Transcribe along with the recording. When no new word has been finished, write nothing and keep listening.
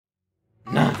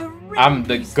I'm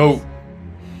the GOAT.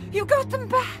 You got them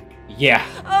back. Yeah.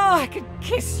 Oh, I could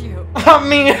kiss you. I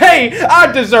mean, hey,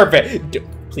 I deserve it.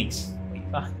 Please.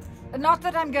 Not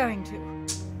that I'm going to.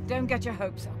 Don't get your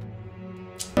hopes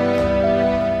up.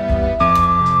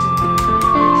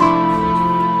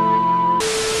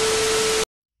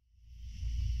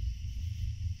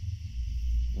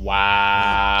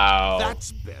 Wow.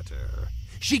 That's better.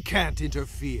 She can't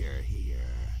interfere here.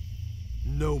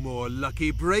 No more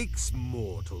lucky breaks,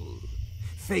 mortal.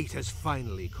 Fate has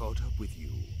finally caught up with you.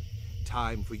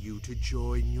 Time for you to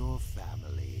join your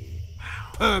family.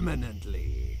 Wow.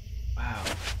 Permanently. Wow.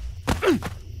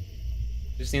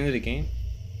 Just the end of the game?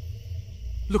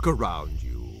 Look around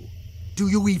you. Do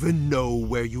you even know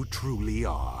where you truly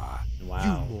are?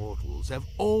 Wow. You mortals have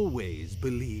always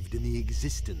believed in the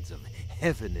existence of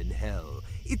heaven and hell.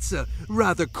 It's a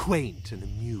rather quaint and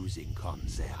amusing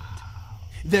concept. Wow.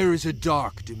 There is a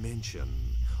dark dimension.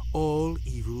 All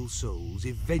evil souls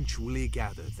eventually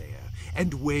gather there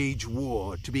and wage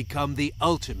war to become the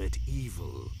ultimate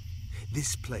evil.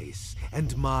 This place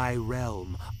and my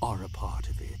realm are a part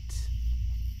of it.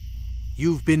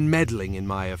 You've been meddling in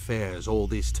my affairs all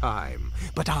this time,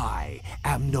 but I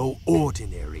am no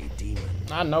ordinary demon.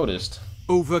 I noticed.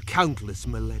 Over countless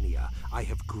millennia, I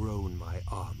have grown my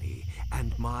army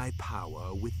and my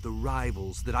power with the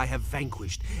rivals that I have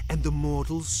vanquished and the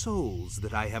mortal souls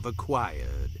that I have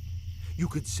acquired. You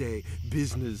could say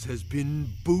business has been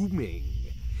booming.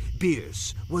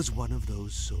 Bierce was one of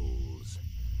those souls.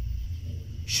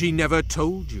 She never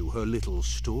told you her little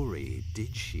story,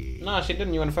 did she? No, she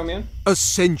didn't. You want to fill me in? A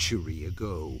century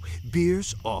ago,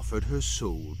 Bierce offered her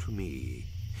soul to me.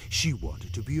 She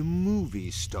wanted to be a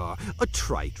movie star, a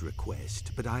trite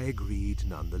request, but I agreed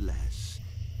nonetheless.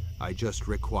 I just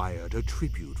required a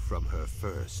tribute from her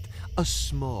first, a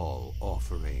small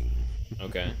offering.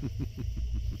 Okay.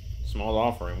 Small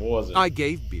offering, what was it? I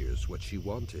gave Bierce what she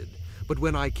wanted, but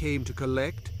when I came to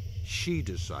collect, she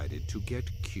decided to get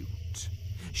cute.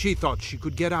 She thought she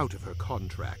could get out of her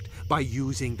contract by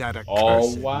using that accursed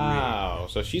Oh, wow. ring.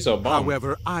 So she's a bum.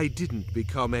 However, I didn't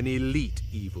become an elite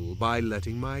evil by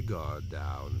letting my guard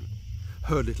down.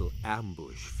 Her little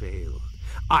ambush failed.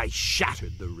 I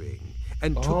shattered the ring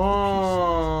and took the pieces,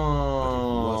 but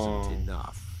it wasn't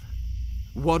enough.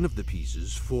 One of the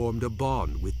pieces formed a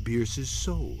bond with Bierce's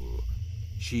soul.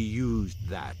 She used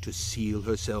that to seal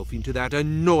herself into that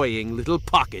annoying little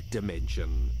pocket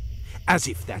dimension. As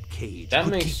if that cage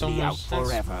could keep me out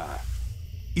forever.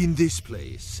 In this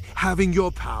place, having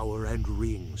your power and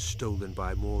ring stolen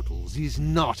by mortals is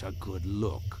not a good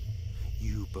look.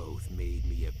 You both made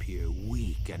me appear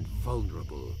weak and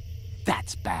vulnerable.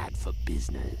 That's bad for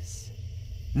business.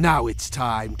 Now it's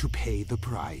time to pay the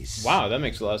price. Wow, that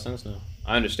makes a lot of sense now.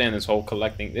 I understand this whole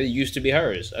collecting. It used to be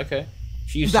hers. Okay.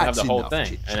 She used to have the whole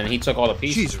thing. And then he took all the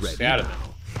pieces. She's ready out of now.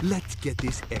 it. Let's get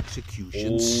this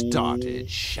execution started,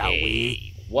 shall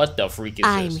we? What the freak is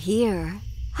I'm this? here.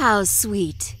 How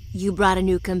sweet. You brought a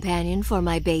new companion for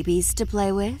my babies to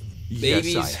play with?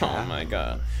 Babies? Yes, I Oh have. my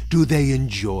god. Do they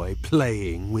enjoy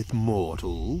playing with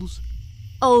mortals?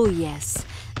 Oh, yes.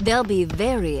 They'll be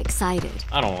very excited.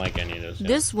 I don't like any of this.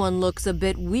 This one looks a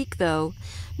bit weak, though.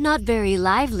 Not very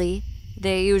lively.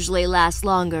 They usually last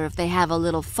longer if they have a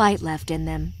little fight left in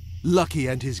them. Lucky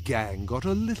and his gang got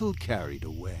a little carried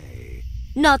away.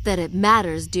 Not that it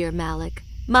matters, dear Malik.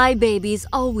 My babies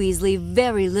always leave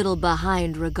very little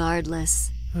behind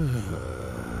regardless.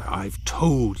 I've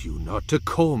told you not to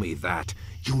call me that.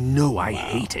 You know I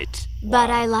hate it.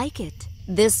 But I like it.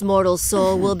 This mortal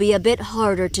soul will be a bit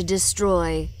harder to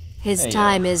destroy. His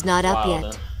time is not up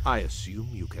yet. I assume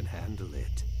you can handle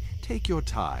it. Take your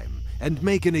time and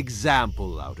make an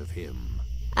example out of him.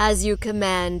 As you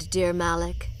command, dear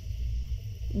Malik.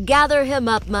 Gather him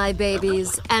up, my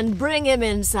babies, and bring him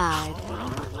inside.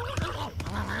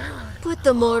 Put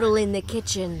the mortal in the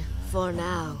kitchen for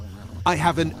now. I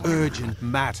have an urgent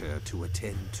matter to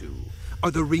attend to.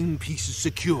 Are the ring pieces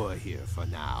secure here for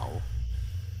now?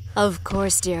 Of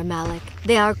course, dear Malik.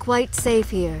 They are quite safe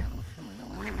here.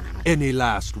 Any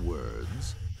last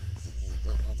words?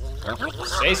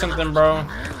 Say something, bro.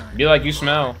 Be like you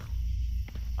smell.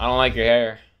 I don't like your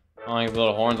hair. I don't like the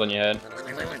little horns on your head.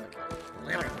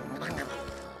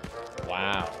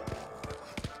 Wow.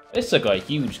 This took a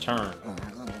huge turn.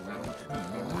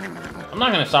 I'm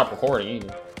not gonna stop recording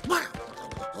either.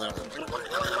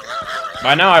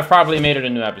 By now, I've probably made it a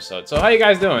new episode. So how you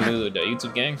guys doing, the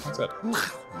YouTube gang? What's up?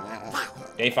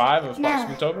 Day 5 of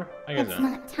Spooktober? How you guys It's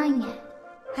doing? not time yet.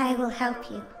 I will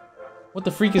help you. What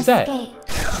the freak is that? Escape.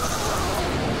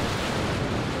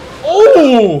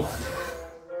 Oh!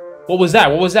 What was that?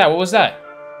 What was that? What was that?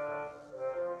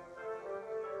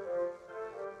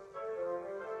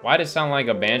 Why did it sound like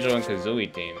a Banjo and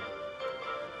Kazooie theme?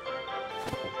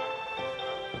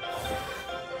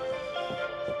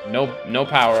 No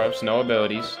power-ups, no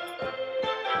abilities.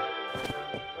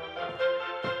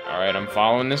 Alright, I'm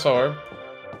following this orb.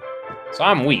 So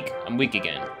I'm weak. I'm weak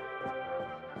again.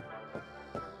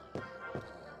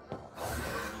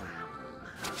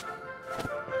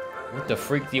 What the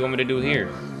freak do you want me to do here?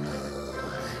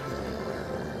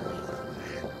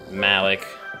 Malik.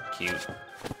 Cute.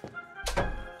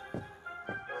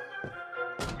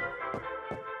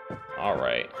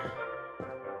 Alright.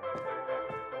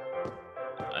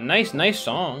 A nice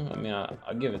song. I mean,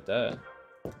 I'll give it that.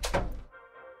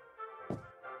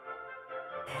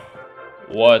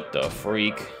 What the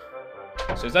freak?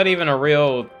 So is that even a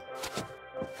real...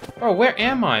 Bro, where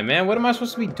am I, man? What am I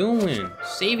supposed to be doing?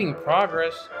 Saving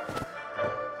progress?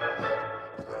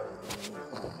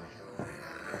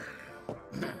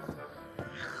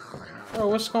 Bro,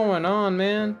 what's going on,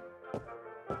 man?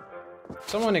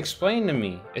 Someone explain to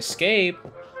me. Escape?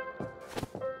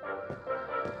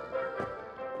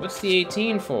 What's the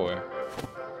 18 for?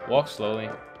 Walk slowly.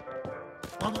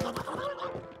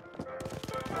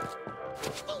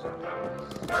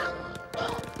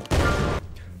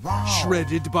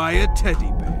 Shredded by a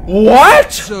teddy bear.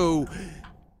 What? So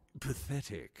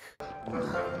pathetic.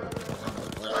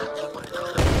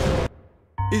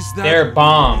 Is that They're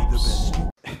bombs.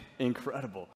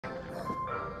 Incredible.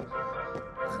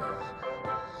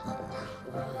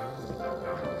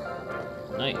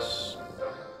 Nice.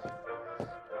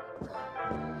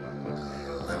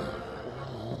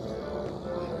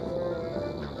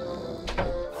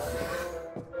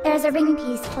 There's a ring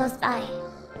piece close by.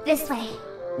 This way.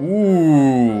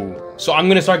 Ooh. So I'm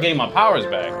gonna start getting my powers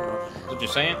back. That's what you're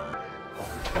saying?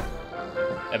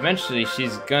 Eventually,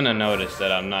 she's gonna notice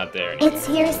that I'm not there anymore. It's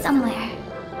here somewhere.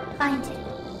 Find it.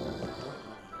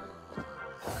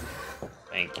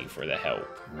 Thank you for the help.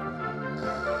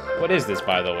 What is this,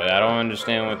 by the way? I don't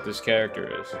understand what this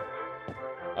character is.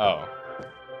 Oh.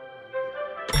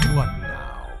 What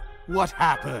now? What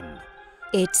happened?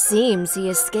 It seems he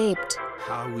escaped.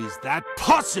 How is that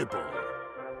possible?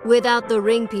 Without the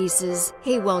ring pieces,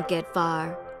 he won't get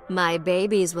far. My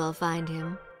babies will find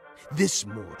him. This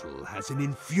mortal has an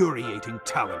infuriating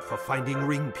talent for finding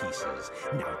ring pieces.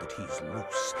 Now that he's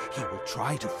loose, he will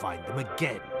try to find them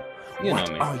again. You What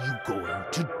know me. are you going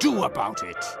to do about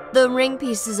it? The ring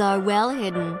pieces are well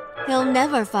hidden. He'll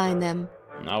never find them.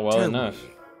 Not well Tell enough.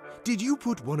 me, did you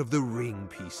put one of the ring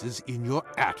pieces in your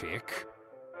attic?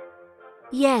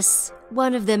 Yes,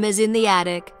 one of them is in the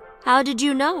attic. How did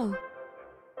you know?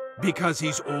 Because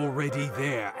he's already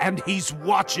there, and he's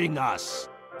watching us.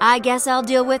 I guess I'll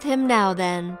deal with him now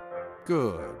then.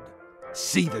 Good.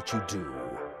 See that you do.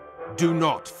 Do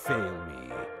not fail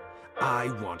me.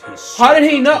 I want his How did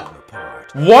he soul know? torn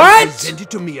apart. What? Present it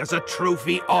to me as a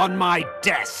trophy on my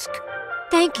desk.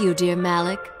 Thank you, dear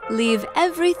Malik. Leave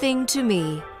everything to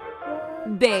me.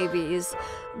 Babies,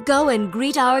 go and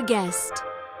greet our guest.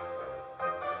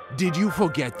 Did you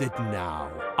forget that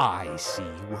now I see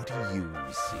what you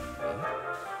see?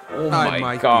 Oh I my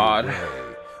might god. be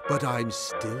away, but I'm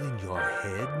still in your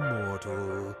head,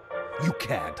 mortal. You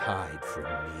can't hide from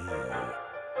me.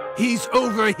 He's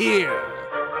over here.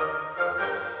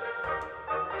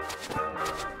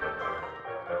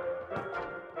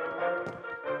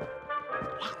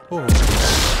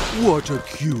 Oh, what a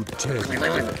cute teddy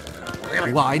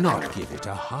bear. Why not give it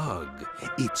a hug?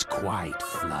 It's quite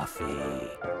fluffy.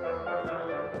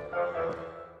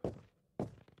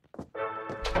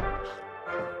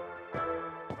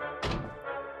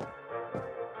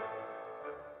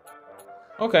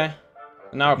 Okay.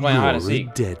 Now we're playing hide and You're seek.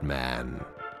 a dead man.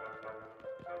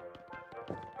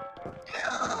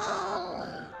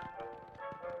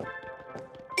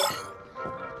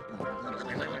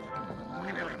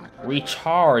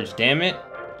 Recharge, damn it.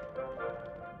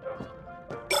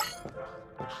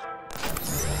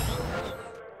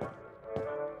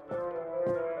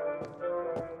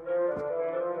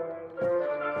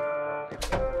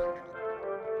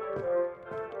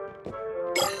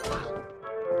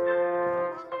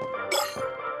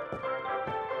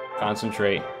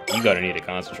 Concentrate. You gotta need to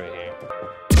concentrate here.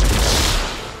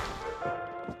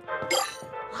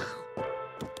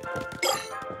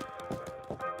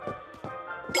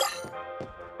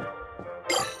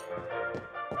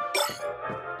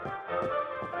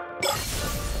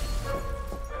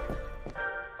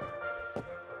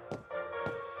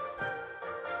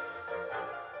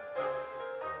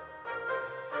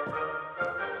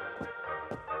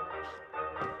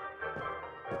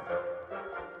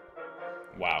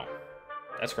 Wow.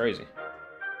 That's crazy.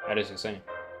 That is insane.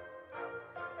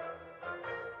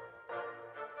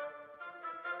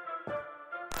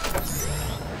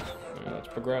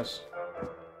 progress.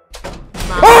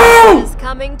 Mom is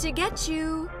coming to get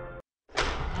you.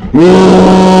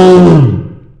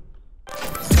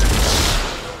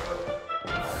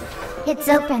 It's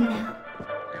open now.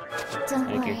 Don't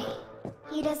Thank worry. you.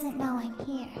 He doesn't know I'm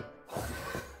here.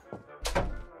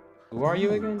 Who are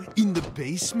you again? In the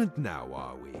basement now,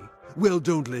 are we? Well,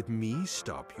 don't let me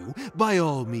stop you. By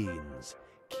all means,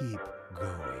 keep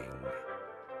going.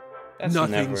 That's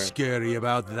Nothing never... scary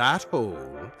about that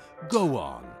hole. Go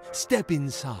on, step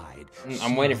inside.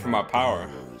 I'm waiting for my power.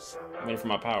 I'm waiting for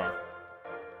my power.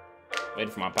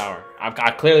 Waiting for my power.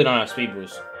 I clearly don't have speed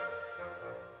boost.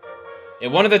 Yeah,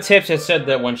 one of the tips has said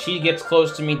that when she gets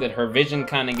close to me, that her vision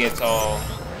kind of gets all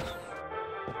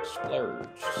splurged.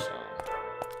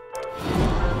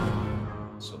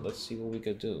 So let's see what we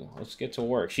could do. Let's get to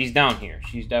work. She's down here.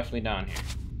 She's definitely down here.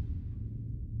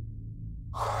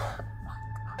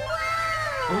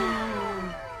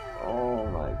 Oh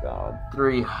my god.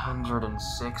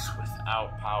 306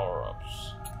 without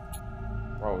power-ups.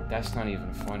 Bro, that's not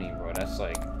even funny, bro. That's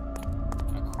like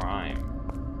a crime.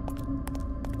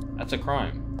 That's a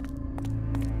crime.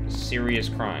 A serious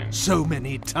crime. So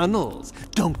many tunnels.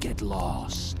 Don't get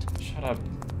lost. Shut up.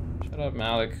 Shut up,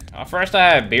 Malik. First I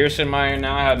had Beerus in my ear,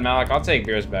 now I had Malik. I'll take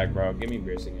Beerus back, bro. Give me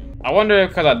Beerus again. I wonder if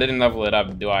because I didn't level it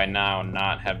up, do I now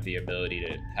not have the ability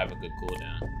to have a good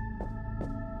cooldown?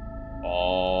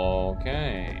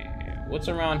 Okay. What's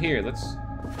around here? Let's...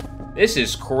 This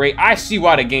is great. I see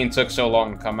why the game took so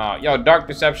long to come out. Yo, Dark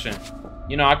Deception.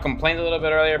 You know, I complained a little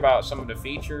bit earlier about some of the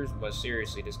features, but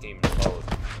seriously, this game is cold.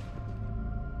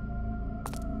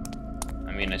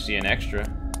 I mean, I see an extra.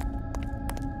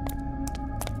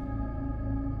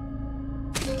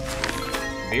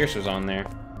 Beerus was on there.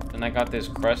 Then I got this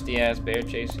crusty-ass bear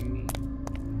chasing me.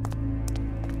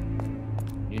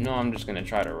 You know I'm just gonna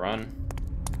try to run.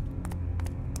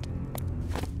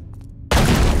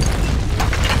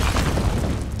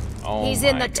 Oh, He's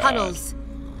in the God. tunnels.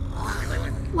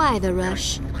 Why the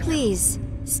rush? Please,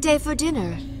 stay for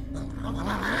dinner.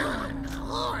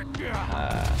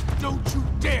 Don't you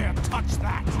dare touch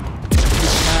that! You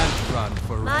can't run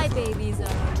forever. My babies are a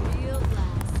real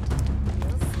blast.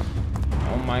 You'll see.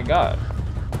 Oh my god.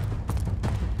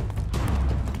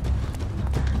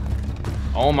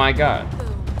 Oh my god.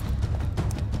 Boom.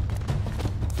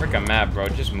 Freaking map, bro.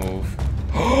 Just move.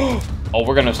 Oh,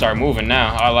 we're gonna start moving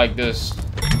now. I like this.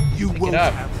 You Pick won't it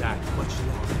up. have that much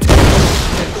longer.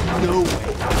 There's no way.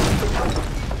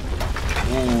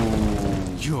 Ooh.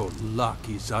 Your luck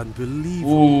is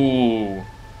unbelievable. Ooh.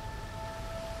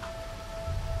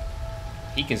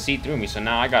 He can see through me, so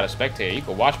now I got a spectator. You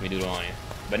can watch me do it on you.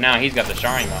 But now he's got the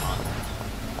Sharingan on.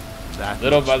 That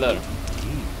Little by little.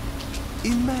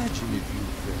 Imagine if you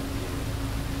fell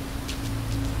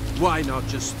in. Why not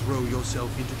just throw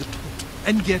yourself into the pit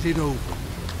and get it over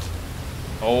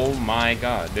with? Oh my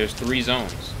god. There's 3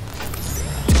 zones.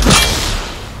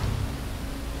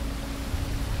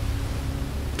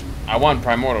 I want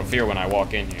Primordial Fear when I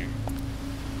walk in here.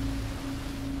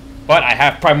 But I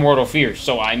have Primordial Fear,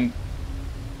 so I'm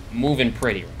moving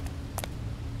pretty.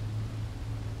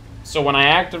 So when I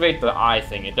activate the eye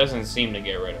thing, it doesn't seem to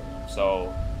get rid of them.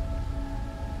 So,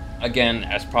 again,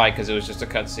 that's probably because it was just a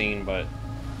cutscene, but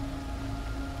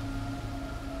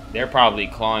they're probably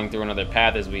clawing through another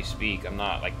path as we speak. I'm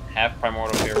not, like, half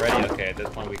Primordial Fear ready. Okay, at this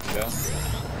point we can go.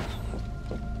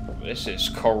 This is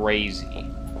crazy.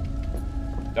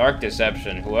 Dark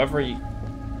Deception, whoever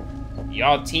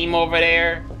y'all team over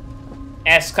there,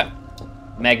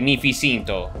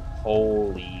 Magnificento.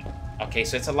 Holy. Okay,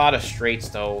 so it's a lot of straights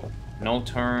though. No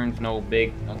turns, no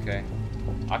big. Okay,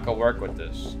 I could work with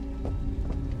this.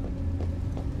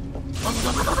 Just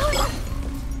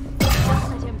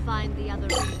let him find the other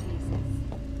pieces.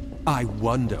 I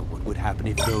wonder what would happen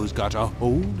if those got a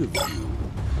hold of you.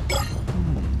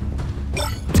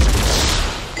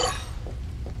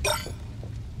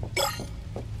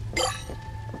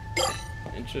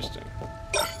 Interesting.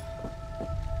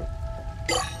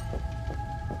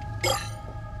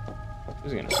 This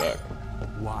is gonna suck.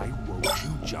 Why won't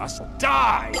you just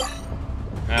die?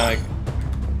 Malik.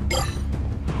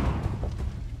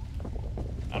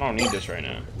 I don't need this right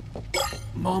now.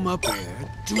 Mama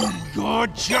Bear, do your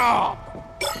job!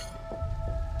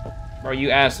 Bro,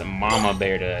 you asked Mama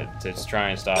Bear to try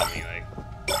and stop me, like.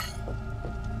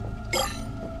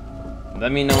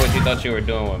 Let me know what you thought you were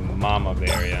doing with Mama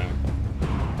Bear, yeah.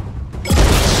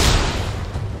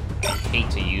 I hate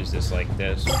to use this like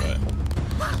this, but...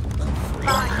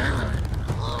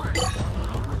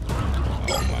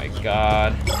 Oh my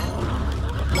god.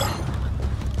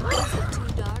 Is it too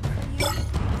dark for you?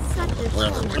 Such a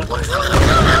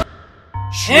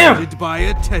Shredded by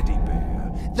a teddy bear.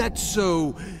 That's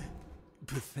so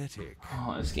pathetic.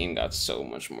 Oh, this game got so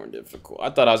much more difficult. I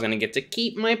thought I was gonna get to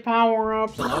keep my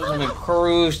power-ups and I was gonna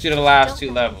cruise to the last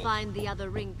two levels. Find the other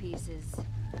ring pieces.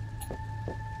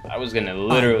 I was gonna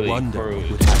literally cruise.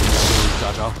 Would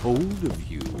have got a hold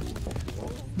of you.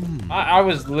 I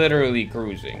was literally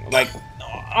cruising. Like,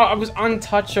 I was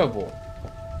untouchable.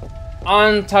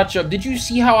 Untouchable. Did you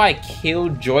see how I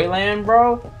killed Joyland,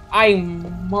 bro? I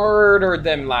murdered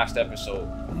them last episode.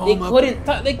 They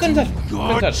couldn't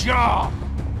touch me.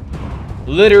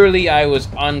 Literally, I was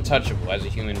untouchable as a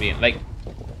human being. Like,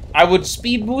 I would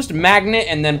speed boost, magnet,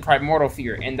 and then primordial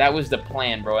fear, and that was the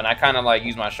plan, bro. And I kind of like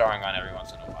use my Sharingan every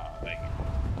once in a while. Like,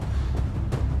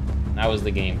 that was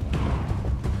the game.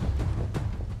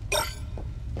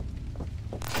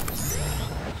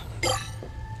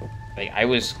 Like, I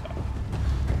was.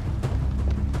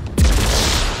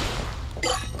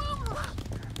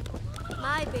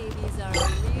 My babies are a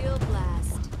real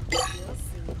blast. You'll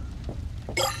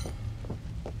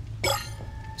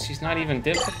see. She's not even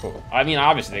difficult. I mean,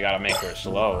 obviously they gotta make her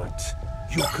slow. What?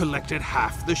 You collected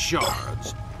half the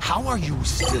shards. How are you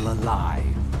still alive?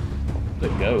 The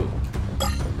goat.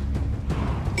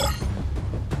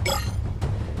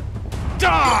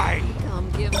 Die! Come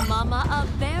give Mama a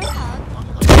bear hug.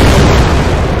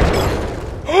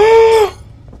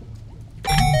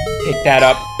 Pick that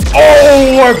up.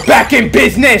 Oh, we're back in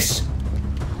business!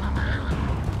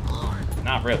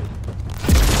 Not really.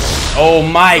 Oh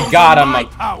my god, I'm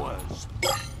like... powers.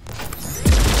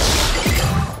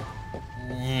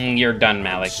 You're done,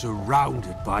 Malik.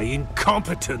 Surrounded by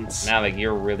incompetence. Malik,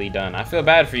 you're really done. I feel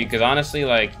bad for you, because honestly,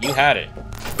 like, you had it.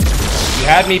 You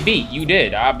had me beat. You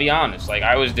did. I'll be honest. Like,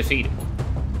 I was defeated.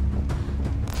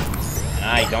 And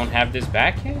I don't have this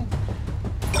back yet?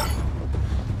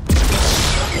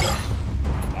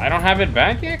 I don't have it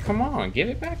back yet? Come on, give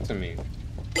it back to me.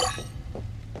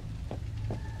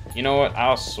 You know what?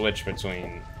 I'll switch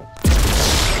between...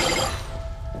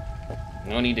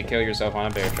 No need to kill yourself on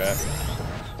a bear trap.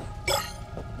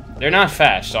 They're not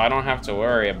fast, so I don't have to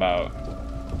worry about...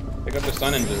 Pick up the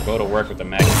stun and just go to work with the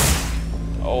magnet.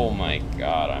 Oh my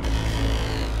god,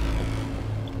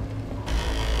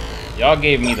 Y'all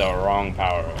gave me the wrong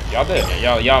power. Y'all did.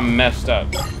 Y'all messed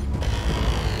up.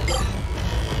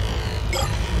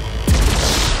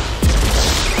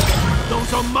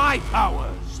 Those are my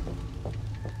powers.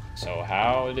 So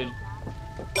how did...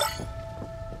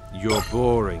 You're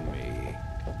boring me.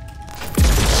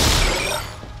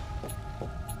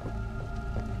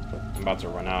 I'm about to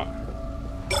run out.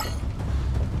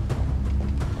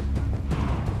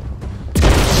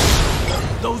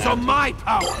 Those are my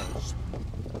powers.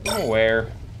 I'm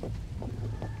aware.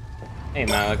 Hey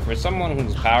Malik, for someone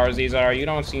whose powers these are, you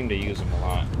don't seem to use them a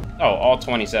lot. Oh, all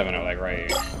 27 are like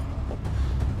right here.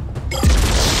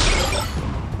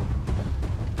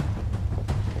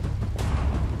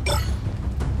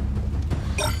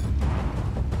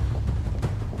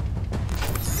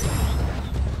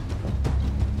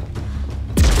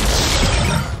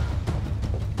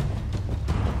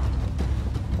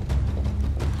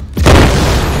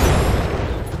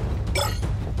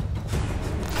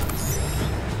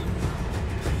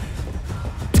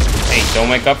 Don't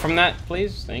wake up from that,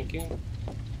 please. Thank you.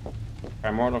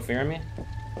 Primordial fear me.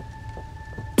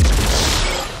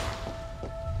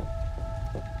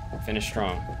 Finish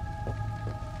strong.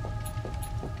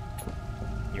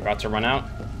 You're about to run out.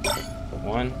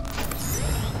 1,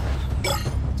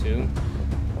 2.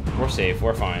 We're safe.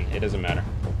 We're fine. It doesn't matter.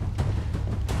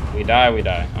 We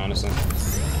die, honestly.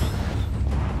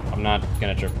 I'm not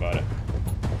gonna trip about it.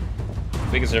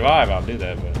 If we can survive, I'll do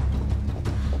that, but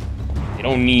you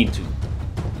don't need to.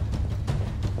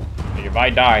 If I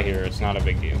die here, it's not a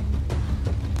big deal.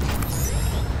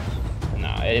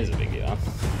 Nah, it is a big deal.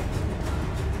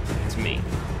 It's me.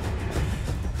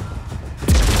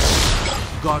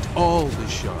 Got all the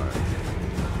shards.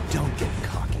 Don't get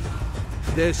cocky.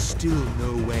 There's still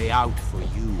no way out for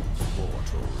you,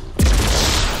 mortal.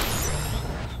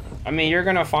 I mean, you're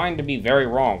gonna find to be very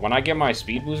wrong. When I get my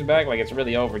speed boost back, like, it's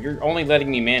really over. You're only letting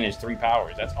me manage 3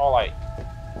 powers. That's all I...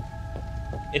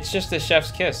 It's just a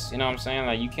chef's kiss, you know what I'm saying?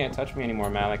 Like, you can't touch me anymore,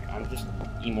 Malik. I'm just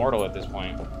immortal at this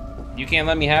point. You can't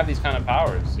let me have these kind of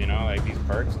powers, you know? Like, these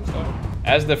perks and stuff.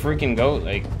 As the freaking goat,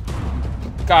 like,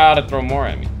 gotta throw more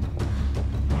at me.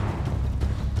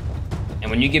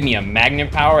 And when you give me a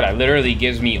magnet power, that literally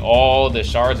gives me all the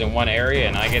shards in one area,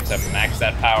 and I get to max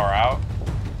that power out.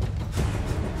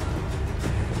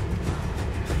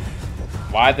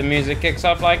 Why the music kicks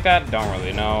up like that? Don't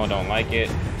really know, don't like it.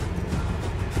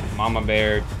 Mama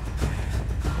bear,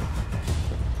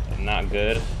 not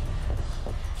good.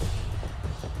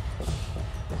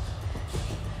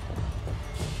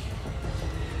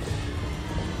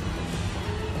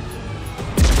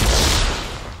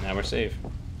 Now we're safe.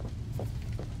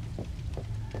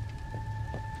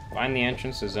 Find the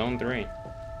entrance to Zone 3.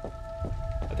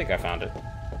 I think I found it.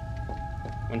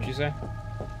 Wouldn't you say?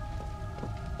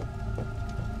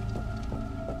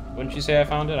 Wouldn't you say I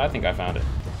found it? I think I found it.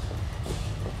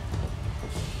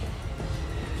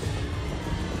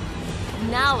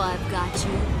 Now I've got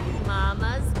you.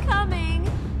 Mama's coming.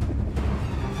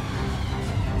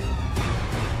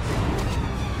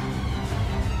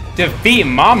 Defeat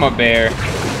Mama Bear.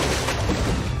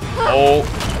 Oh,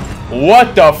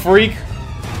 what the freak?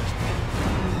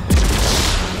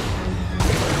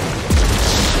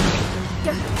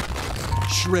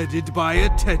 Shredded by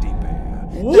a teddy bear.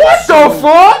 What the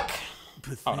fuck?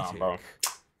 Pathetic. Hold on, bro.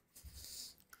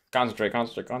 Concentrate,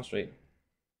 concentrate, concentrate.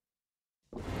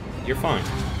 You're fine.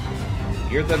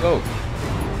 You're the GOAT.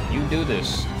 You do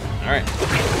this. Alright.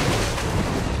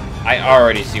 I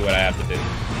already see what I have to do.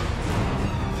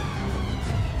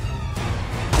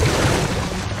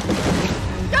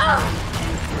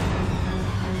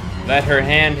 Let her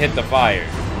hand hit the fire.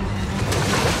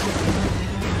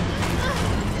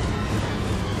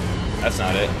 That's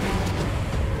not it.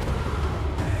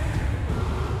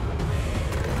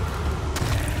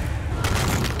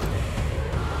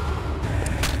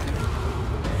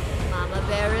 Mama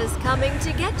Bear is coming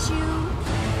to get you.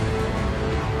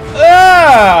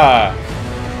 Ah!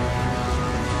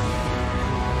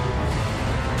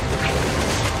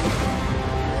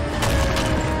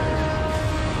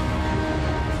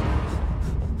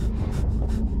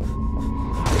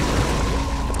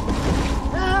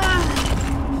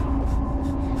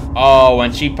 Oh,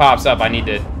 when she pops up, I need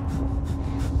to...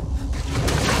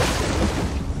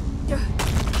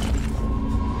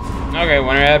 Okay,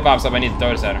 when her head pops up, I need to throw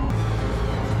this at her.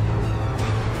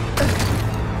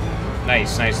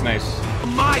 Nice, nice, nice.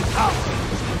 My power.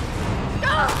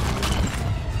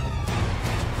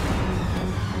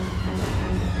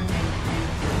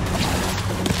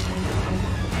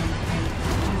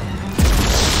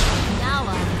 Now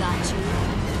I've got you.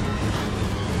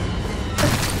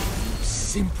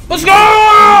 Simply Let's go!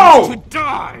 to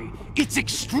die. It's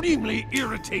extremely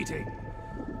irritating.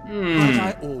 But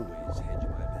I always hedge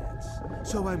my bets,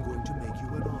 so I'm going to make you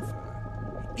an offer.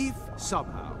 If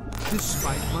somehow,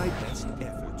 despite my best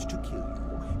efforts to kill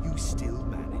you, you still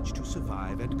manage to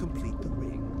survive and complete the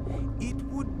ring, it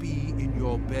would be in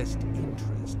your best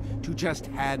interest to just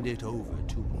hand it over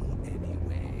to me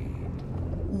anyway.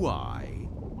 Why?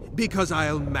 Because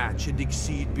I'll match and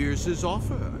exceed Bierce's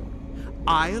offer.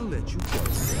 I'll let you go,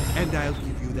 and I'll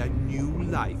give you that new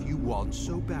life you want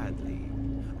so badly.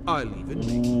 I'll even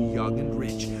make you young and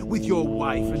rich, with your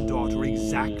wife and daughter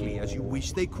exactly as you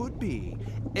wish they could be.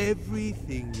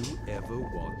 Everything you ever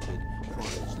wanted for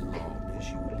as long as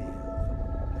you live.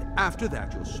 After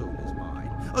that, your soul is mine.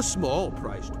 A small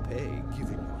price to pay,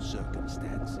 given your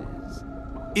circumstances.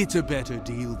 It's a better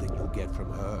deal than you'll get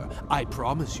from her. I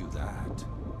promise you that.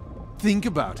 Think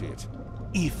about it.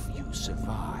 If you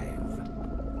survive.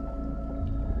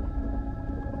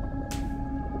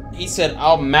 He said,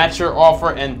 I'll match your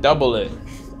offer and double it.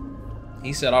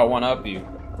 He said, I'll one-up you.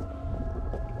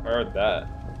 Heard that.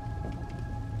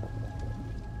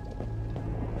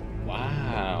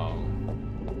 Wow.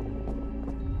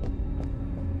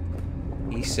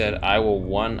 He said, I will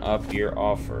one-up your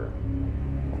offer.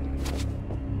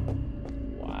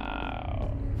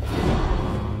 Wow.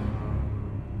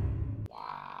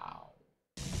 Wow.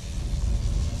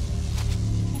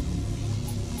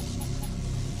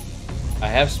 I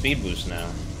have speed boost now.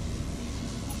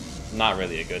 Not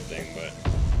really a good thing, but...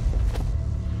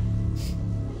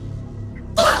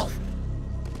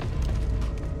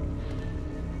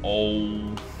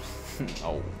 Oh.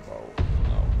 Oh, bro.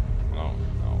 No.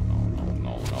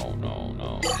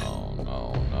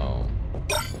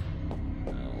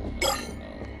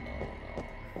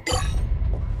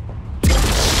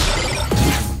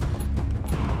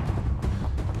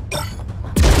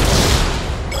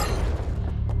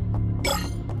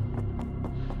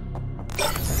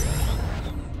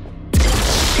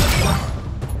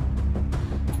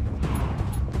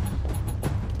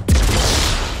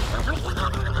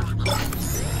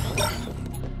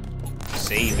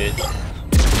 Save it.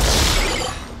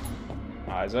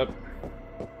 Eyes up.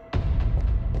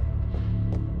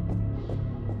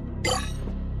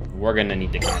 We're gonna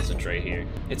need to concentrate here.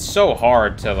 It's so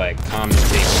hard to like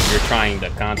compensate when you're trying to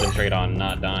concentrate on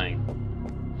not dying.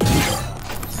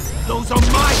 Those are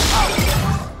my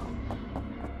powers!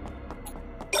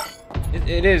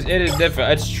 It is difficult.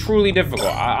 It's truly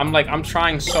difficult. I'm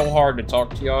trying so hard to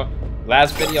talk to y'all.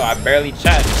 Last video I barely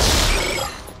chatted.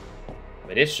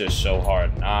 But it's just so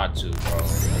hard not to, bro.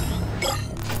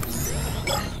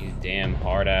 You damn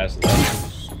hard ass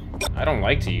levels. I don't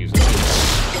like to use them.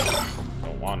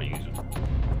 Don't want to use them.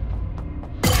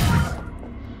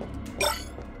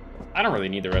 I don't really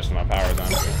need the rest of my powers,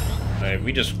 honestly. Like,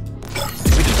 we just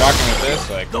rocking with this.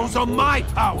 Like, those are my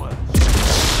powers.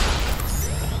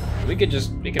 We could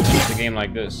finish the game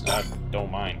like this. I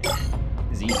don't mind.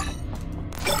 It's easy.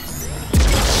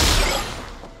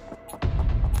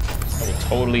 I will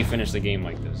totally finish the game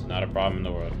like this. Not a problem in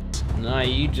the world. Nah,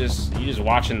 you just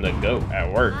watching the goat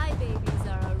at work. My babies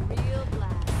are a real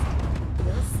blast.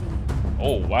 You'll see.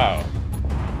 Oh wow.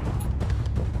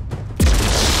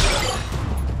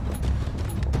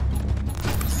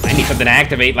 I need something to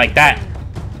activate like that.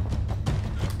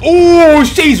 Oh,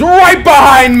 she's right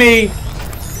behind me.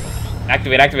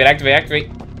 Activate, activate, activate,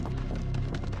 activate.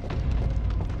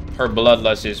 Her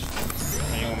bloodlust is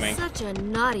fuming. Such a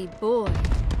naughty boy.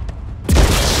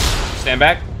 Stand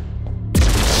back.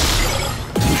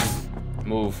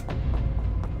 Move.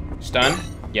 Stun?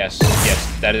 Yes,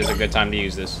 yes, that is a good time to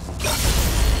use this.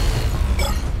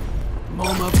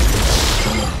 Mama,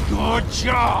 good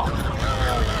job.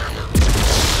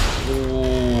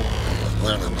 Ooh.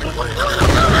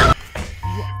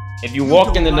 If you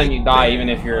walk in and then you die, even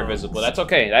if you're invisible, that's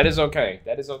okay. That is okay.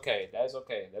 That is okay. That is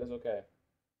okay. That is okay.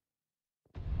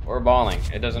 Or balling.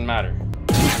 It doesn't matter.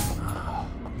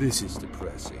 This is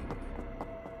depressing.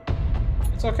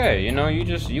 It's okay. You know,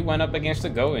 you went up against a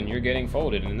goat and you're getting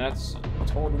folded, and that's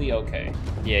totally okay.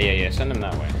 Yeah. Send him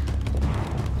that way.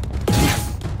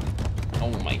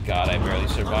 Oh my god, I barely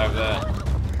survived that.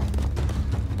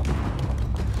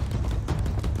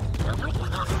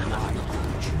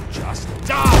 Just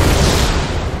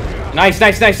die! Nice.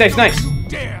 You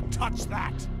dare touch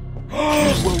that! You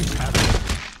won't have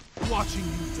it. Watching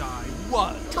you die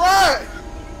was. Try!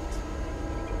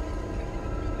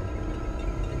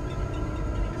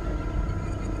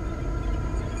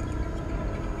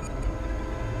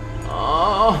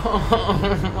 Oh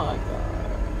my god.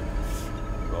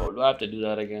 Bro, do I have to do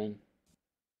that again?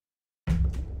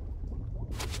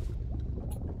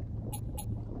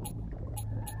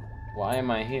 Why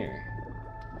am I here?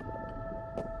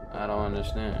 I don't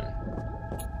understand.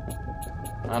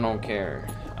 I don't care.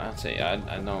 I'd say I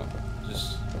don't.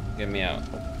 Just get me out.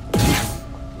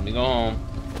 Let me go home.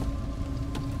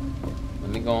 Let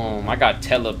me go home. I got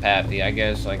telepathy, I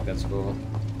guess. Like, that's cool.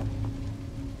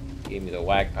 Gave me the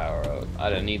whack power up. I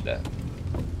didn't need that.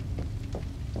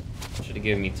 Should have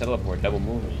given me teleport, double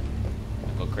movement.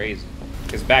 I'd go crazy.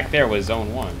 Because back there was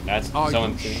zone 1. That's Are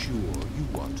zone you 2. sure you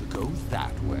want to go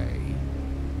that way?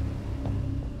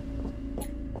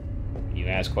 You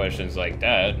ask questions like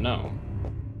that, no.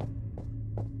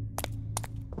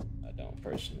 I don't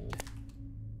personally.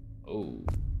 Oh.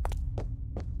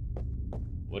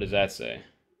 What does that say?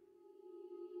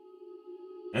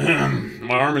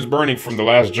 My arm is burning from the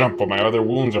last jump, but my other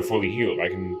wounds are fully healed. I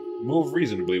can move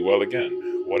reasonably well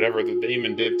again. Whatever the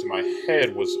demon did to my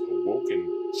head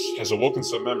has awoken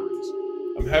some memories.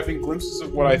 I'm having glimpses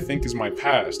of what I think is my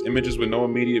past. Images with no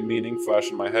immediate meaning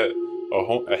flash in my head.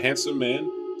 A handsome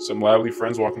man, some lively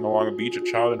friends walking along a beach, a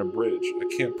child and a bridge. I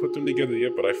can't put them together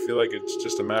yet, but I feel like it's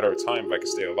just a matter of time if I can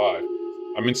stay alive.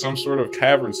 I'm in some sort of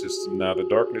cavern system now. The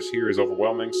darkness here is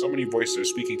overwhelming. So many voices are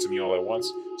speaking to me all at once.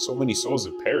 So many souls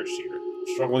have perished here.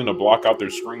 Struggling to block out their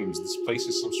screams. This place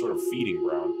is some sort of feeding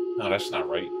ground. No, that's not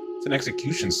right. It's an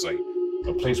execution site.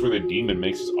 A place where the demon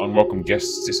makes his unwelcome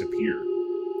guests disappear.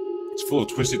 It's full of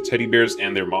twisted teddy bears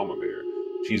and their mama bear.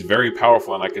 She's very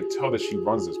powerful, and I can tell that she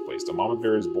runs this place. The mama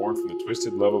bear is born from the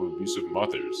twisted love of abusive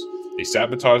mothers. They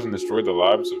sabotage and destroy the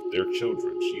lives of their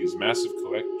children. She has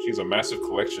a massive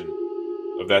collection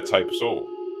of that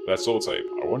soul type.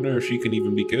 I wonder if she can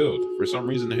even be killed. For some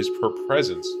reason, her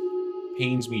presence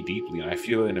pains me deeply, and I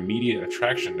feel an immediate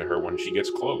attraction to her when she gets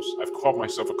close. I've caught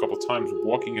myself a couple times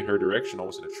walking in her direction,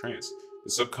 almost in a trance. The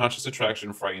subconscious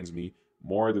attraction frightens me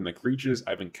more than the creatures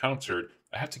I've encountered.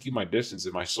 I have to keep my distance.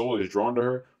 If my soul is drawn to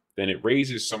her, then it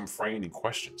raises some frightening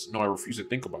questions. No, I refuse to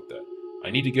think about that. I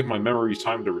need to give my memories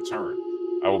time to return.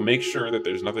 I will make sure that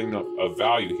there's nothing of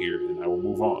value here, and I will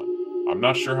move on. I'm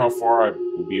not sure how far I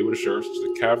will be able to search.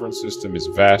 The cavern system is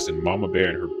vast, and Mama Bear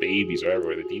and her babies are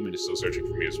everywhere. The demon is still searching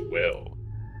for me as well.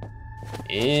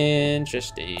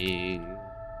 Interesting.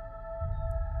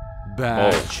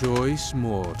 Bad choice,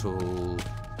 mortal.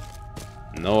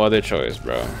 No other choice,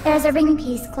 bro. There's a ring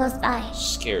piece close by.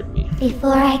 Scared me.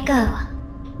 Before I go,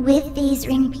 with these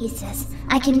ring pieces,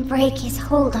 I can break his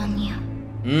hold on you.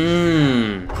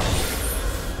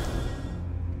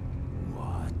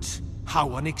 What?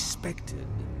 How unexpected.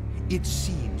 It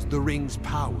seems the ring's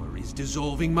power is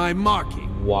dissolving my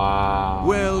marking. Wow.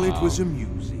 Well, it was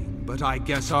amusing. but I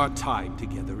guess our time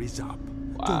together is up.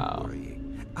 Wow. Don't worry.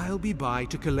 I'll be by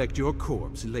to collect your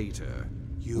corpse later.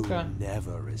 You'll Okay.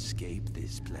 never escape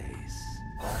this place.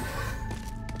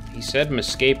 He said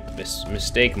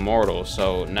mistake mortal,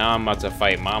 so now I'm about to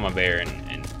fight Mama Bear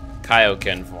in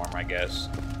Kaioken form, I guess.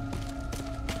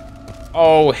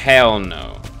 Oh, hell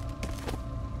no.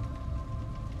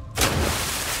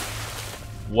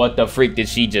 What the freak did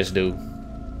she just do?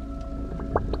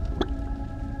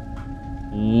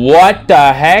 What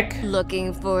the heck?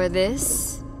 Looking for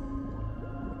this?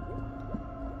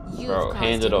 You've Bro,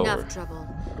 hand it caused enough over. trouble.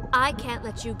 I can't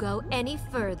let you go any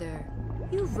further.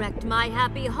 You've wrecked my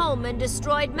happy home and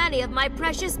destroyed many of my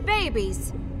precious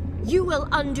babies. You will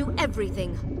undo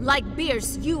everything. Like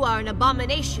Bierce, you are an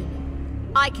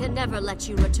abomination. I can never let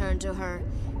you return to her.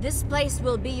 This place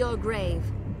will be your grave.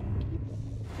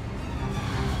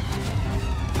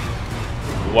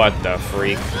 What the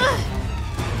freak?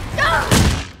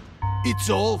 It's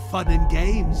all fun and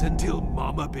games until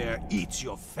Mama Bear eats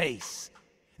your face.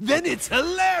 Then it's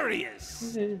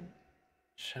hilarious!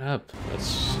 Shut up.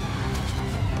 Let's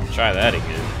try that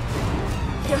again.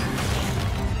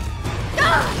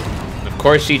 Of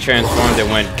course she transformed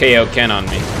and went Kaioken on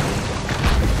me.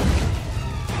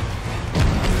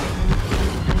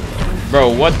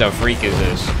 Bro, what the freak is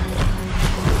this?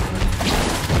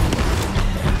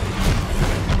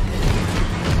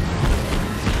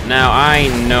 Now I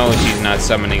know she's not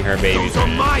summoning her babies Those are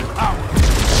right now. my powers!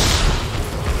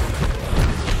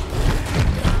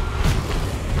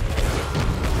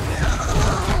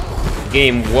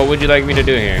 Game, what would you like me to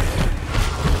do here?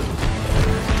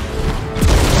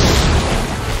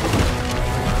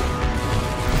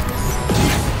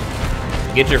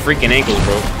 Get your freaking ankles,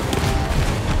 bro.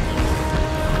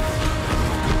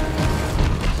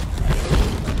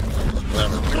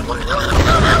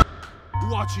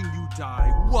 Watching you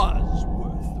die was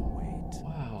worth the wait.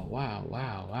 Wow, wow,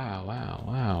 wow, wow, wow,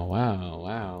 wow, wow,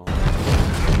 wow.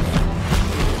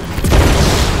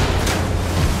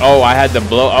 Oh, I had to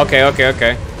blow. Okay, okay,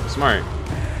 okay. Smart.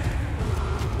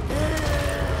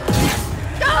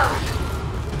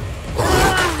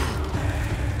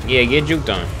 Yeah, get juked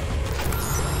on.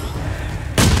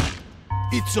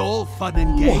 It's all fun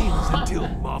and games until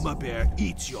Mama Bear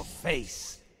eats your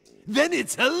face. Then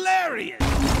it's hilarious!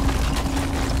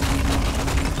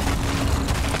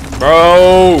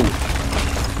 Bro!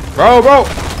 Bro!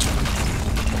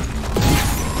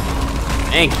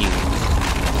 Thank you.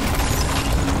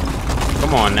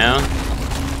 Come on now.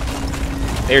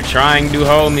 They're trying to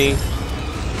hold me.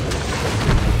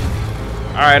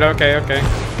 Alright, okay.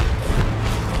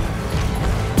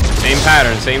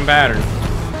 Same pattern.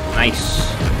 Nice.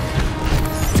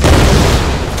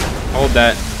 Hold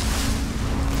that.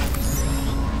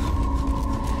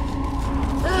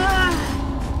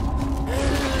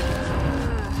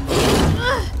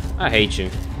 I hate you.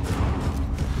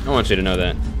 I want you to know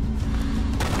that.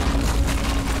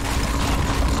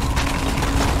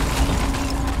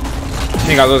 You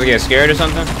think I was supposed to get scared or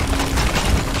something?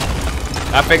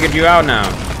 I figured you out now.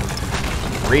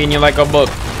 Reading you like a book.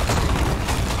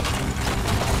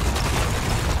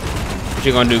 What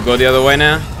you gonna do? Go the other way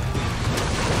now?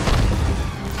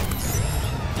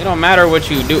 It don't matter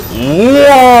what you do.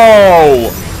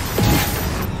 Whoa!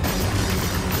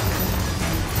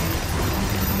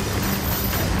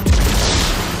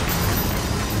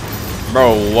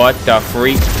 Bro, what the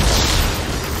freak?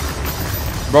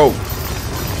 Bro.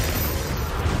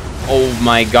 Oh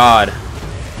my god.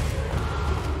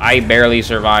 I barely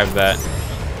survived that.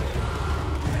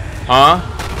 Huh?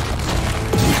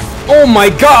 Oh my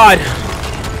god!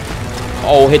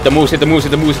 Oh, hit the moose.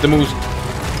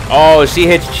 Oh, she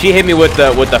hit me with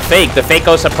the fake. The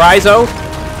Fako Surpriso?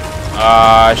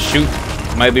 Shoot.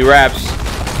 Might be wraps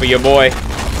for your boy.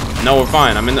 No, we're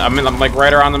fine. I'm like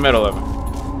right around the middle of him.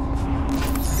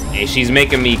 Hey, she's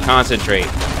making me concentrate.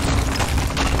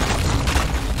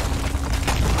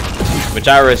 Which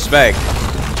I respect.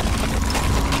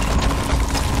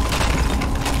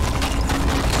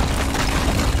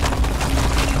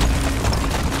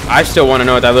 I still want to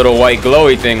know what that little white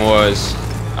glowy thing was.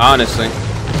 Honestly.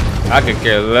 I could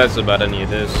care less about any of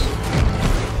this.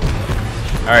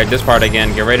 Alright, this part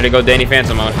again. Get ready to go Danny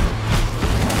Phantom mode.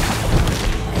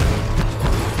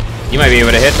 You might be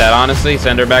able to hit that, honestly.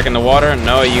 Send her back in the water.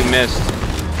 No, you missed.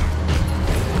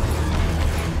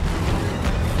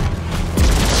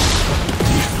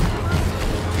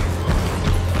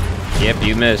 Yep,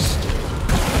 you missed.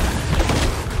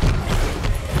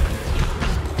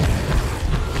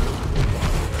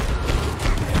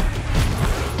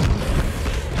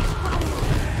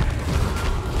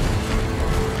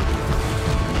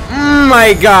 Oh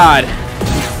my god.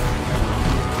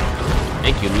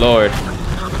 Thank you, Lord.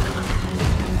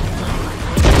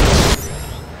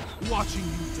 Watching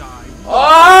you die.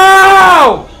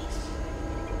 Oh!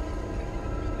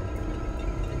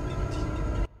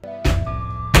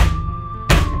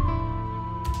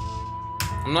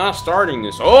 I'm not starting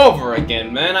this over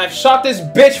again, man. I've shot this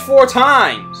bitch 4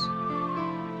 times.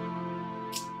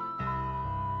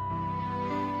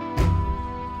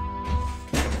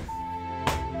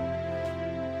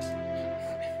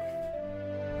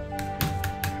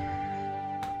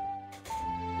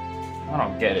 I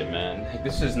don't get it, man. Like,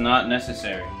 this is not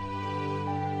necessary.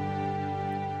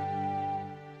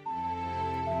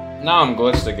 Now I'm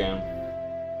glitched again.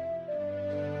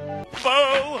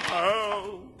 Bo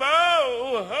ho,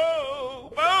 bo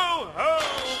ho, bo ho,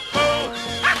 bo,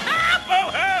 ha ha, bo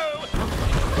ho.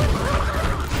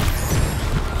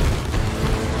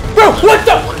 Bro, what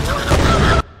the?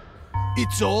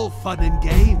 It's all fun and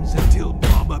games until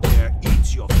Mama Bear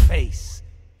eats your face.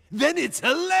 Then it's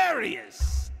hilarious.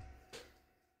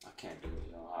 I can't do it,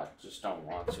 yo. I just don't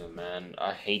want to, man.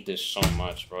 I hate this so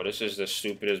much, bro. This is the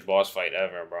stupidest boss fight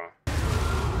ever, bro. I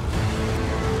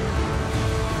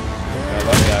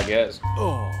love it, I guess.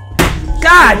 Oh.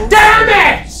 God damn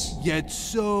it! Yet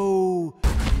so...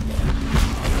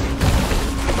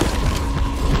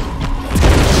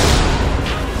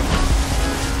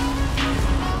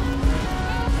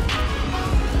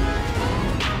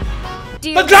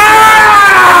 Dear, Let's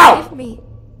go! forgive me.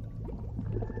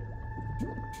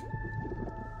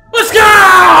 Let's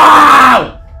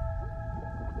go!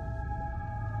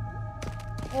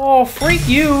 Oh, freak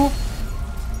you!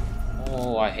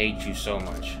 Oh, I hate you so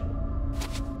much.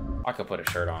 I could put a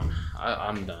shirt on.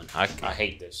 I'm done. I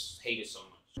hate this. Hate it so much.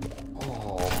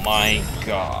 Oh my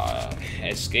god.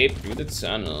 Escape through the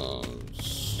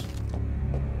tunnels.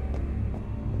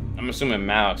 I'm assuming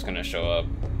Malik's gonna show up.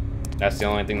 That's the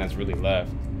only thing that's really left.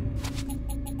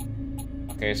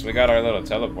 Okay, so we got our little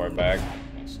teleport back.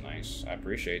 That's nice. I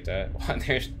appreciate that.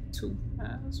 There's 2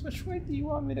 paths. Which way do you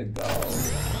want me to go?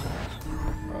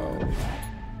 Bro.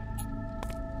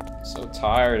 So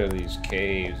tired of these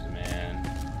caves, man.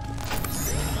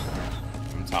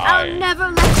 I'm tired. I'll never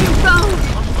let you go.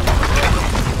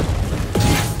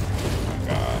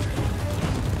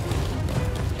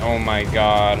 Oh my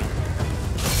god.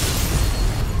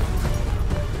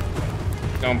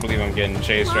 Don't believe I'm getting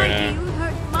chased Why right do now. you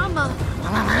hurt Mama?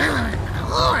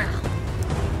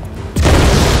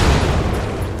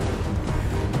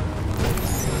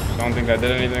 Don't think that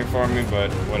did anything for me, but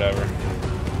whatever.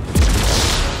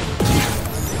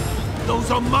 Those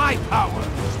are my powers.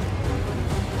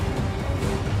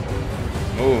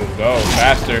 Move, go,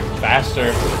 faster,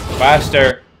 faster,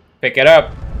 faster. Pick it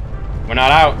up. We're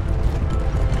not out.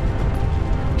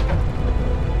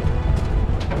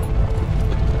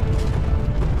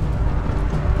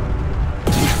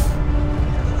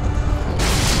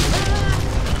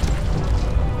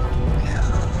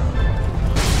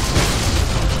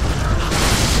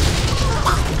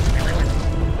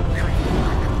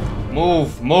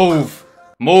 Move, move,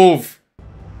 move.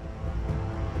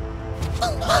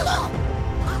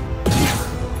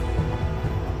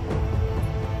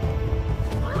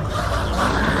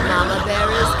 Mama Bear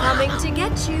is coming to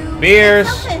get you. Beers.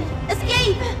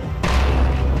 Escape!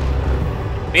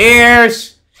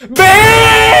 Beers.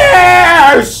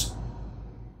 Beers.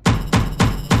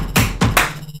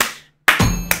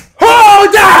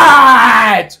 Hold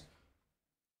that!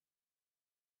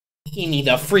 Give me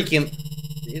the freaking...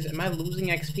 Am I losing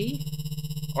XP?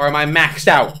 Or am I maxed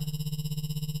out?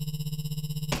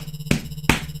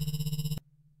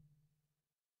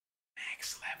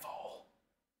 Max level.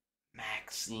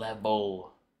 Max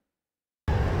level.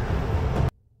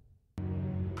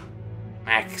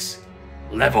 Max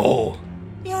level.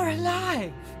 You're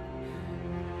alive.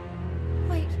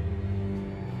 Wait.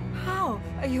 How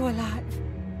are you alive?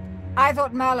 I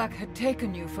thought Malik had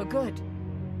taken you for good.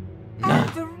 Nah,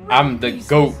 And the I'm the pieces.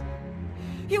 GOAT.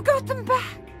 You got them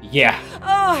back. Yeah.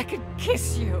 Oh, I could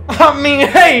kiss you. I mean,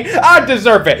 hey, I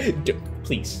deserve it.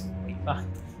 Please.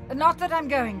 Not that I'm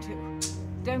going to.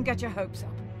 Don't get your hopes up.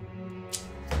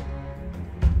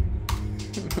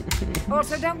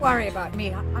 Also, don't worry about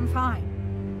me. I'm fine.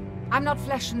 I'm not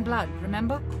flesh and blood,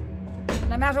 remember?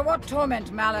 No matter what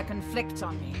torment Malik inflicts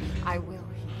on me, I will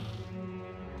heal.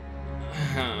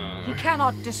 He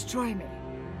cannot destroy me.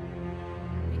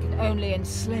 He can only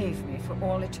enslave me for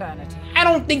all eternity. I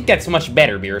don't think that's much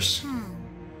better, Beers.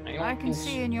 I can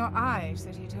see in your eyes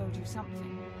that he told you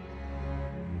something.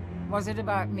 Was it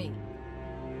about me?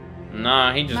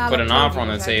 Nah, he just Malik put an told offer you on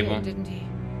the what I table. did, didn't he?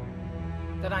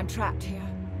 That I'm trapped here.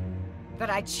 That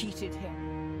I cheated him.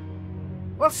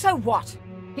 Well, so what?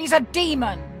 He's a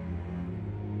demon.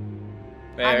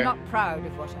 Fair. I'm not proud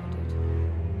of what I did.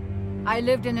 I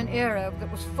lived in an era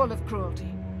that was full of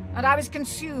cruelty, and I was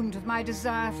consumed with my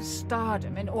desire for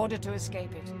stardom in order to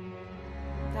escape it.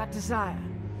 That desire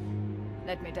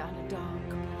led me down a dark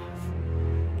path.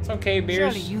 It's okay,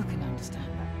 Beers. Surely you can understand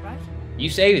that, right? You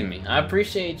saved me. I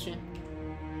appreciate you.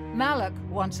 Malak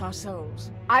wants our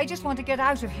souls. I just want to get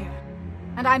out of here.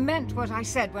 And I meant what I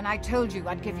said when I told you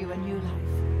I'd give you a new life.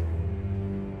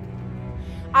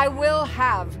 I will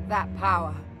have that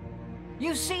power.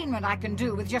 You've seen what I can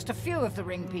do with just a few of the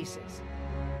ring pieces.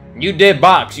 You did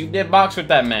box. You did box with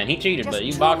that man. He cheated, Just but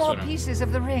you two boxed more with him. pieces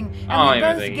of the ring, I and don't we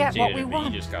even both think get he what cheated, we but he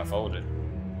want. just got folded.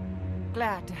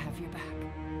 Glad to have you back.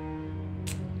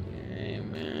 Hey,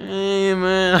 man. Hey,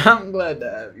 man. I'm glad to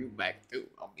have you back, too.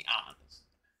 I'll be honest.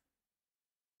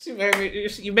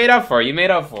 You made up for it. You made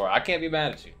up for it. I can't be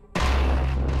mad at you.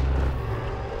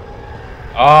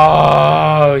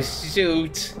 Oh,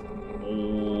 shoot.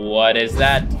 What is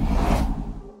that?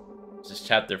 Is this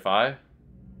chapter 5?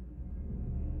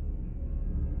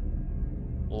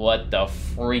 What the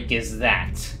freak is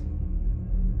that?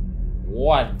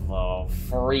 What the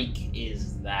freak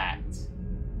is that?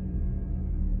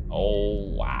 Oh,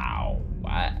 wow.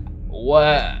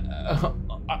 What?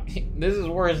 This is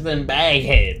worse than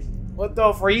Baghead. What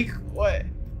the freak? What?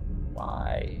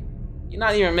 Why? You're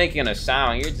not even making a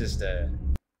sound. You're just a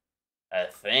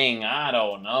thing. I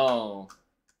don't know.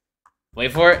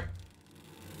 Wait for it.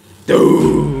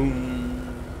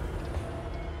 Doom.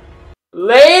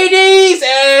 Ladies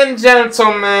and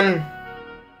gentlemen,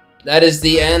 that is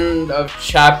the end of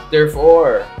chapter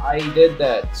 4. I did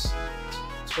that.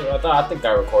 I think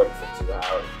I recorded for 2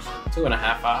 hours. 2.5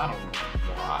 hours. I don't know.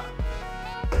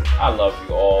 I love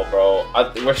you all, bro.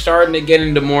 We're starting to get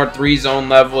into more 3-zone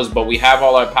levels, but we have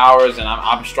all our powers, and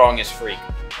I'm strong as freak.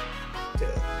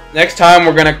 Next time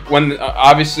we're gonna,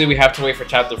 obviously we have to wait for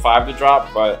chapter 5 to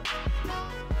drop, but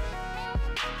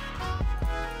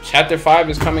chapter 5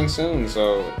 is coming soon.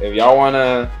 So if y'all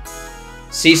wanna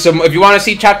see if you wanna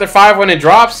see chapter 5 when it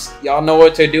drops, y'all know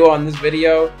what to do on this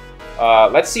video.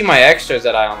 Let's see my extras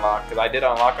that I unlocked, because I did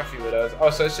unlock a few of those. Oh,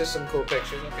 so it's just some cool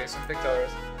pictures. Okay, some pictures.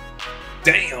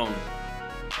 Damn.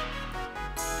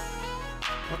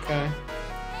 Okay.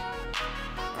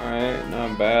 Alright,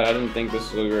 not bad. I didn't think this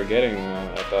is what we were getting.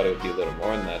 I thought it would be a little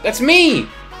more than that. That's me!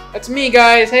 That's me,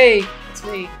 guys! Hey! That's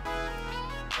me.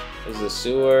 There's the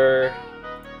sewer.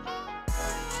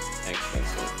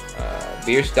 Expensive.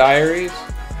 Beer's Diaries.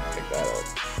 I'll pick that up.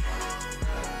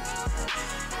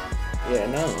 Yeah,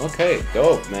 no. Okay.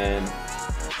 Dope, man.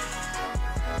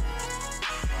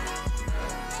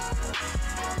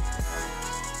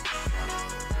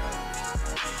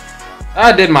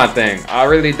 I did my thing. I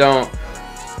really don't.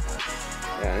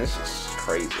 Yeah, this is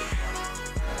crazy.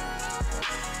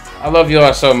 I love you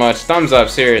all so much. Thumbs up,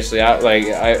 seriously.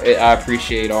 I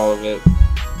appreciate all of it.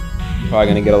 Probably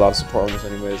gonna get a lot of support on this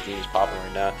anyways. This game is popping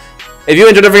right now. If you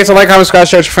enjoyed, don't forget to like, comment, subscribe,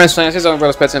 share with your friends, plans, his own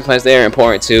brothers, pets, and plans. They are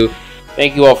important too.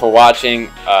 Thank you all for watching.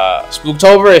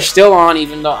 Spooktober is still on,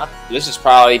 even though this is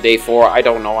probably day 4. I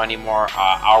don't know anymore.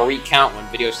 I'll recount when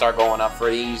videos start going up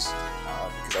for these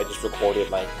because I just recorded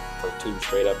like for 2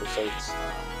 straight episodes.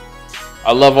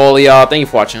 I love all of y'all. Thank you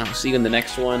for watching. I'll see you in the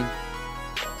next one.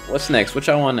 What's next? What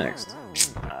y'all want next?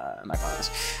 I'm not gonna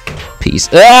ask. Peace.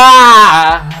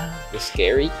 Ah! The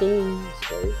Scary King.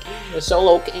 The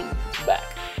Solo King is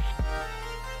back.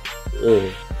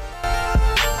 Ugh.